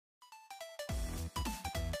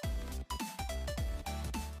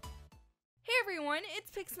everyone,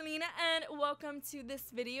 it's Pixelina and welcome to this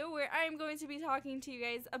video where I'm going to be talking to you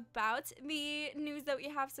guys about the news that we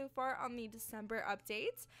have so far on the December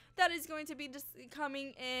update. That is going to be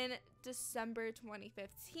coming in December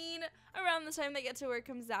 2015, around the time that Get to Work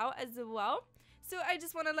comes out as well. So I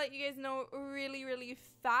just want to let you guys know really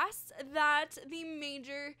fast that the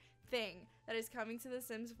major thing that is coming to the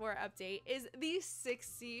Sims 4 update is the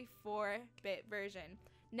 64-bit version.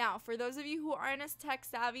 Now, for those of you who aren't as tech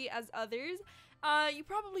savvy as others, you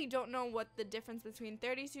probably don't know what the difference between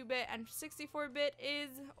 32-bit and 64-bit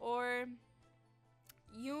is, or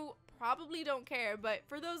you probably don't care. But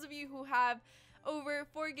for those of you who have over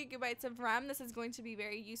 4 GB of RAM, this is going to be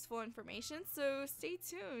very useful information, so stay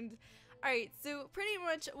tuned. Alright, so pretty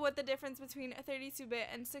much what the difference between 32-bit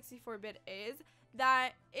and 64-bit is,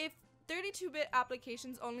 that if 32-bit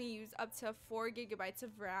applications only use up to 4 GB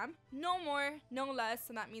of RAM, no more, no less,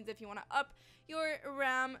 and that means if you want to up your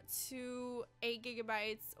RAM to 8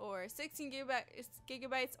 GB or 16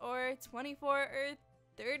 GB or 24 or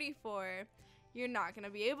 34, you're not going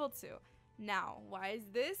to be able to. Now, why is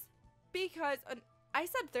this? Because, I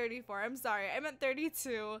said 34, I'm sorry, I meant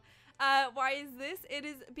 32. Why is this? It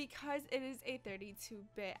is because it is a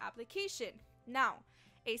 32-bit application. Now,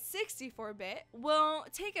 a 64-bit will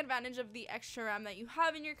take advantage of the extra RAM that you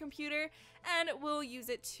have in your computer and will use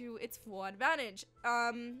it to its full advantage.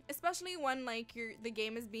 Especially when the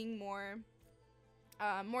game is being more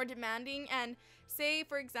demanding, and say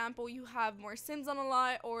for example you have more Sims on a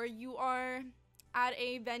lot, or you are at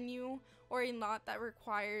a venue or a lot that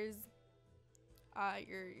requires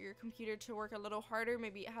your computer to work a little harder.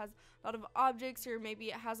 Maybe it has a lot of objects, or maybe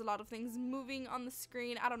it has a lot of things moving on the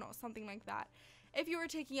screen. I don't know, something like that. If you are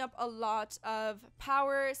taking up a lot of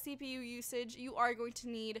power, CPU usage, you are going to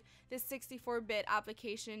need this 64-bit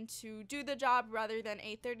application to do the job rather than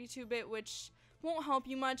a 32-bit, which won't help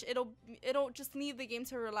you much. It'll just leave the game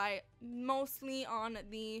to rely mostly on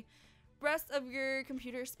the rest of your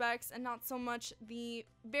computer specs and not so much the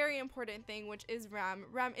very important thing, which is RAM.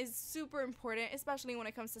 RAM is super important, especially when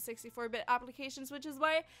it comes to 64-bit applications, which is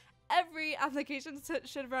why every application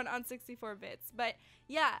should run on 64 bits. But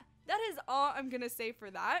yeah, that is all I'm gonna say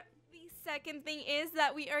for that. The second thing is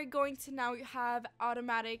that we are going to now have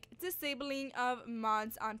automatic disabling of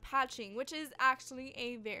mods on patching, which is actually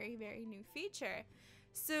a very new feature.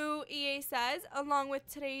 So EA says, along with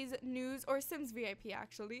today's news, or Sims VIP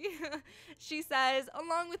actually, she says,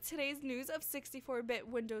 along with today's news of 64-bit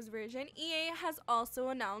Windows version, EA has also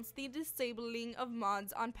announced the disabling of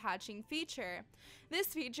mods on patching feature. This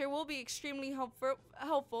feature will be extremely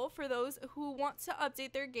helpful for those who want to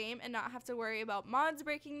update their game and not have to worry about mods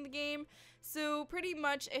breaking the game. So pretty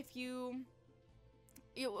much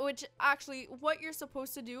which actually what you're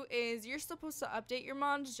supposed to do is you're supposed to update your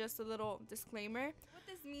mods. Just a little disclaimer. What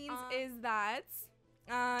this means is that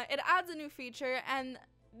it adds a new feature, and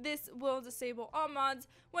this will disable all mods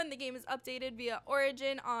when the game is updated via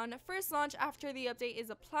Origin. On first launch, after the update is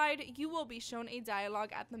applied, you will be shown a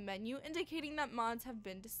dialogue at the menu indicating that mods have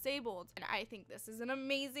been disabled. And I think this is an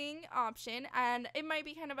amazing option, and it might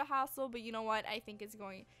be kind of a hassle, but you know what? I think it's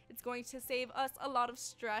going to save us a lot of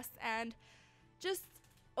stress and just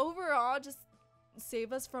overall just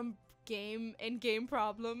save us from in-game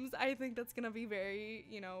problems. I think that's gonna be very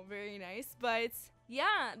nice. But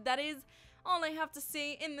yeah, that is all I have to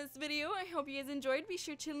say in this video. I hope you guys enjoyed. Be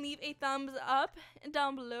sure to leave a thumbs up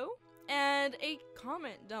down below and a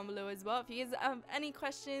comment down below as well. If you guys have any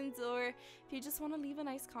questions, or if you just want to leave a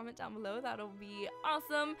nice comment down below, that'll be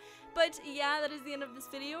awesome. But yeah, that is the end of this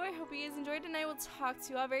video. I hope you guys enjoyed, and I will talk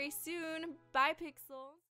to you all very soon. Bye, Pixel.